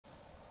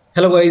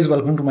Hello guys,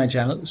 welcome to my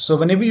channel. So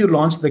whenever you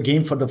launch the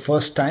game for the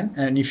first time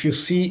and if you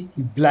see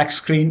black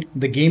screen,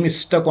 the game is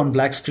stuck on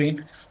black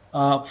screen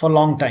for a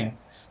long time.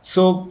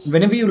 So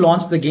whenever you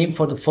launch the game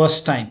for the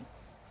first time,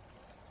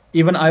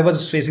 even I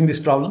was facing this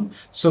problem.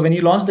 So when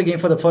you launch the game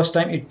for the first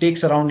time, it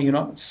takes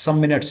around,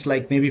 some minutes,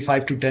 like maybe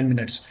 5 to 10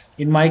 minutes.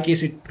 In my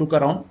case, it took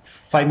around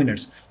 5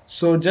 minutes.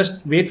 So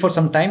just wait for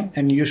some time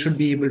and you should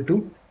be able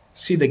to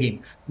see the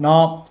game.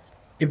 Now,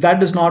 if that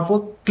does not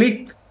work,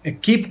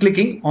 keep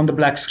clicking on the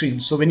black screen.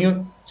 So when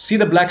you see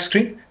the black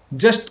screen,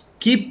 just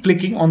keep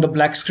clicking on the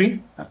black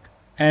screen.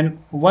 And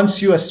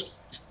once you just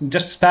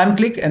spam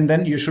click, and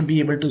then you should be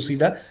able to see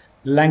the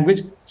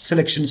language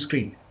selection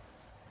screen.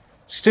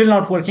 Still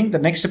not working. The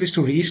next step is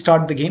to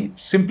restart the game.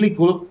 Simply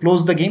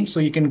close the game. So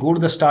you can go to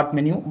the start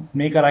menu,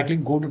 make a right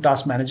click, go to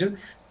task manager.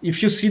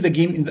 If you see the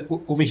game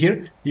over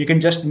here, you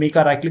can just make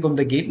a right click on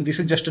the game. This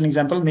is just an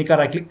example. Make a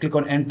right click, click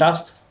on end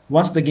task.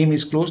 Once the game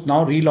is closed,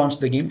 now relaunch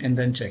the game and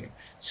then check.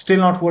 Still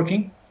not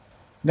working.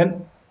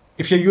 Then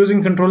if you're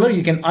using controller,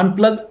 you can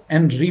unplug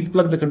and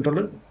replug the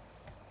controller.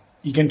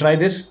 You can try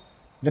this.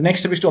 The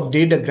next step is to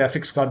update the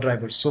graphics card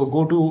drivers. So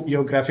go to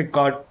your graphic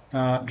card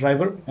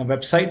driver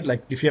website.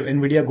 Like if you have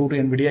NVIDIA, go to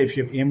NVIDIA. If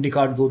you have AMD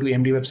card, go to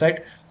AMD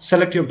website.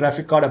 Select your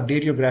graphic card,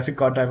 update your graphic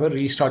card driver,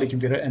 restart your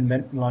computer, and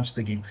then launch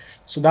the game.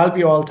 So that'll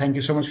be all. Thank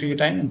you so much for your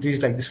time. And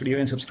please like this video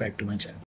and subscribe to my channel.